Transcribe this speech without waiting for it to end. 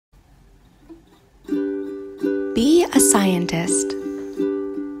Be a scientist.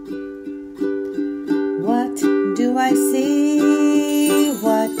 What do I see?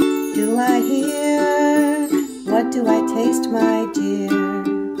 What do I hear? What do I taste, my dear?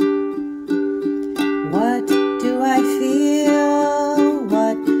 What do I feel?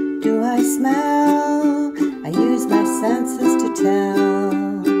 What do I smell? I use my senses to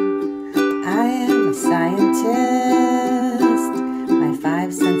tell. I am a scientist. My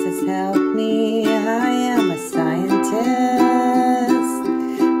five senses help me. I am a scientist.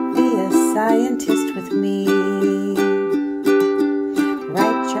 Be a scientist with me.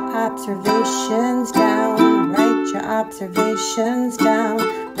 Write your observations down. Write your observations down.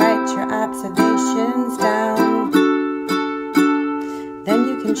 Write your observations down. Then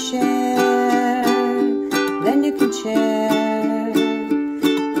you can share. Then you can share.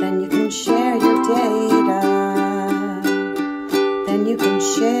 Then you can share your data. Then you can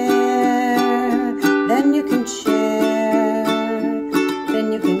share. Then you can share.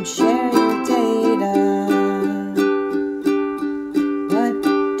 Then you can share your data. What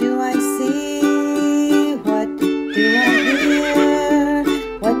do I see? What do I hear?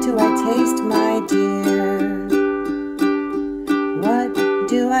 What do I taste, my dear? What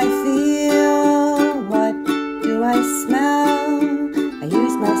do I feel? What do I smell? I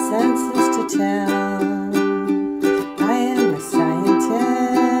use my senses to tell. I am a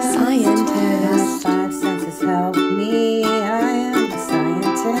scientist. Scientist. My five senses help me. I am a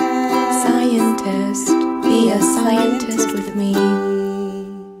scientist. Scientist. Be a scientist with me.